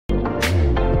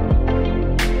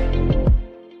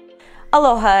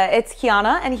Aloha, it's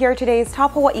Kiana, and here are today's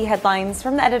top Hawaii headlines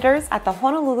from the editors at the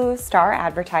Honolulu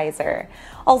Star-Advertiser.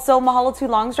 Also, mahalo to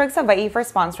Longs Drugs Hawaii for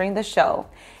sponsoring the show.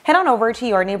 Head on over to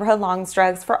your neighborhood Longs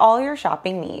Drugs for all your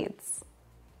shopping needs.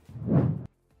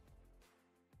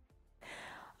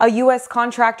 A U.S.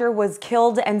 contractor was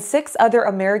killed and 6 other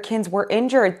Americans were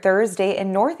injured Thursday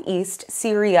in northeast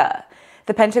Syria.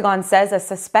 The Pentagon says a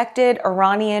suspected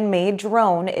Iranian-made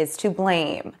drone is to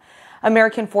blame.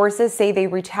 American forces say they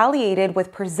retaliated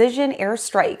with precision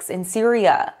airstrikes in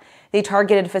Syria. They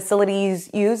targeted facilities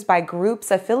used by groups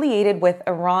affiliated with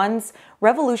Iran's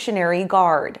Revolutionary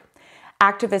Guard.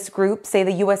 Activist groups say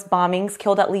the U.S. bombings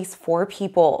killed at least 4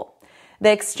 people.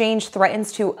 The exchange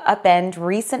threatens to upend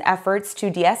recent efforts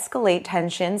to de-escalate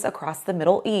tensions across the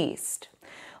Middle East.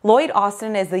 Lloyd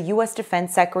Austin is the U.S.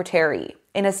 Defense Secretary.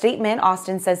 In a statement,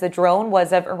 Austin says the drone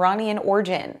was of Iranian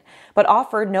origin, but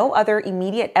offered no other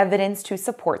immediate evidence to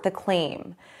support the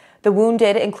claim. The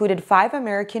wounded included 5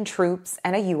 American troops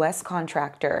and a U.S.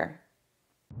 contractor.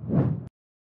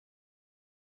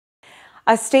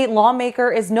 A state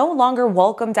lawmaker is no longer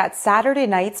welcomed at Saturday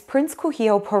night's Prince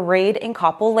Kuhio parade in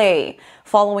Kapolei,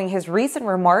 following his recent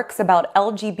remarks about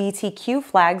LGBTQ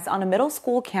flags on a middle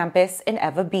school campus in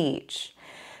Ewa Beach.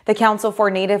 The Council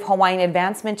for Native Hawaiian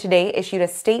Advancement today issued a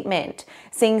statement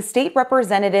saying State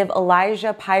Representative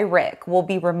Elijah Pyrick will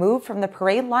be removed from the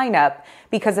parade lineup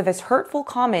because of his hurtful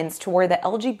comments toward the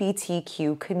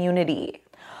LGBTQ community.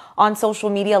 On social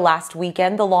media last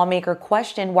weekend, the lawmaker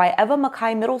questioned why Ewa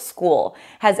Makai Middle School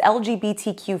has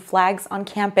LGBTQ flags on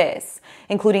campus,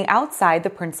 including outside the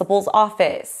principal's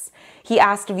office. He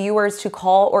asked viewers to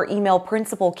call or email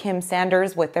Principal Kim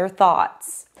Sanders with their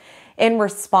thoughts. In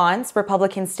response,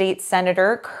 Republican State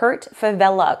Senator Kurt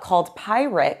Favela called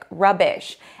Pyrick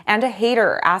rubbish and a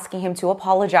hater, asking him to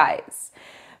apologize.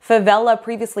 Favela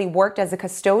previously worked as a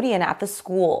custodian at the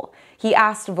school. He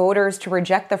asked voters to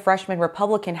reject the freshman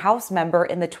Republican House member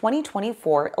in the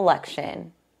 2024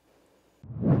 election.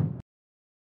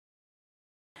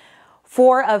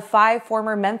 4 of 5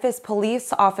 former Memphis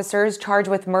police officers charged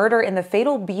with murder in the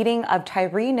fatal beating of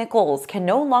Tyree Nichols can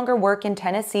no longer work in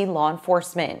Tennessee law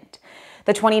enforcement.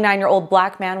 The 29-year-old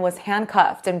black man was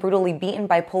handcuffed and brutally beaten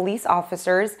by police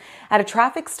officers at a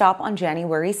traffic stop on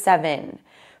January 7.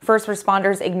 First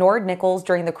responders ignored Nichols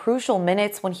during the crucial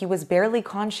minutes when he was barely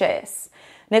conscious.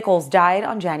 Nichols died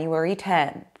on January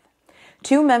 10th.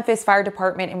 2 Memphis Fire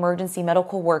Department emergency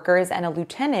medical workers and a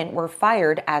lieutenant were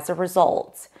fired as a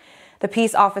result. The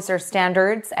Peace Officer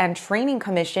Standards and Training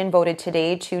Commission voted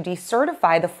today to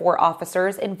decertify the 4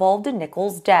 officers involved in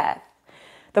Nichols' death.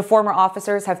 The former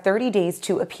officers have 30 days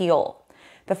to appeal.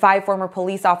 The 5 former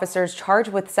police officers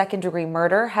charged with second-degree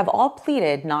murder have all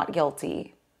pleaded not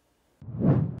guilty.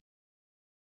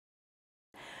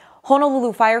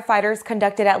 Honolulu firefighters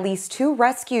conducted at least 2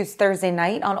 rescues Thursday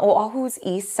night on Oahu's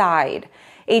east side.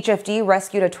 HFD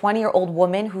rescued a 20-year-old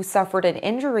woman who suffered an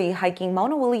injury hiking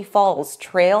Maunawili Falls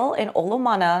Trail in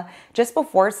Olomana just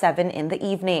before 7 in the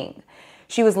evening.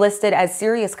 She was listed as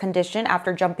serious condition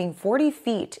after jumping 40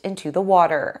 feet into the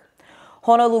water.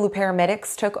 Honolulu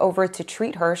paramedics took over to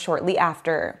treat her shortly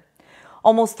after.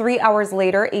 Almost 3 hours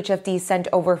later, HFD sent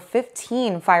over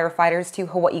 15 firefighters to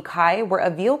Hawaii Kai, where a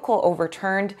vehicle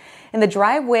overturned in the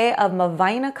driveway of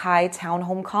Mawaina Kai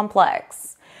townhome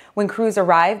complex. When crews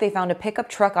arrived, they found a pickup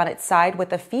truck on its side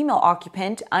with a female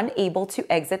occupant unable to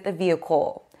exit the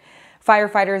vehicle.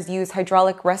 Firefighters used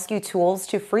hydraulic rescue tools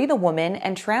to free the woman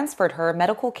and transferred her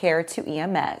medical care to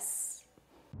EMS.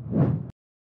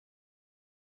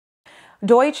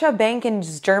 Deutsche Bank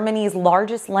is Germany's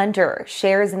largest lender.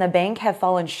 Shares in the bank have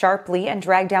fallen sharply and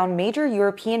dragged down major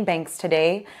European banks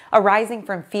today, arising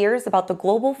from fears about the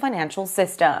global financial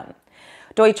system.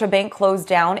 Deutsche Bank closed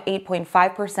down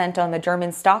 8.5% on the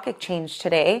German stock exchange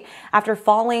today after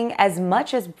falling as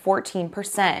much as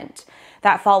 14%.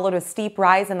 That followed a steep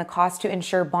rise in the cost to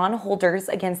insure bondholders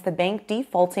against the bank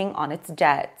defaulting on its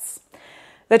debts.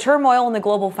 The turmoil in the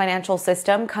global financial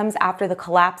system comes after the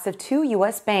collapse of 2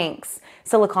 U.S. banks,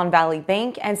 Silicon Valley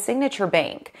Bank and Signature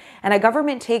Bank, and a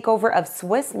government takeover of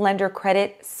Swiss lender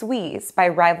Credit Suisse by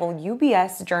rival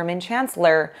UBS German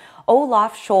Chancellor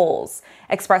Olaf Scholz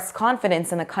expressed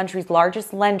confidence in the country's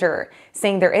largest lender,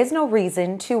 saying there is no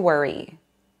reason to worry.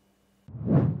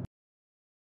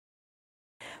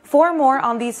 For more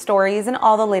on these stories and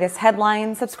all the latest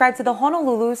headlines, subscribe to the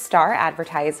Honolulu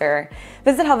Star-Advertiser.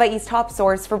 Visit Hawaii's top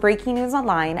source for breaking news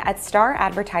online at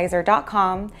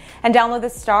staradvertiser.com and download the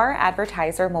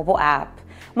Star-Advertiser mobile app.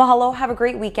 Mahalo, have a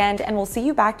great weekend, and we'll see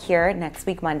you back here next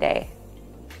week Monday.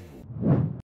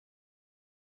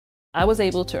 I was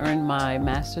able to earn my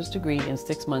master's degree in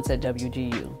 6 months at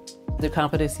WGU. The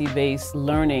competency-based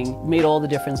learning made all the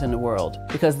difference in the world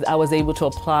because I was able to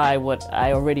apply what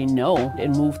I already know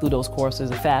and move through those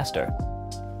courses faster.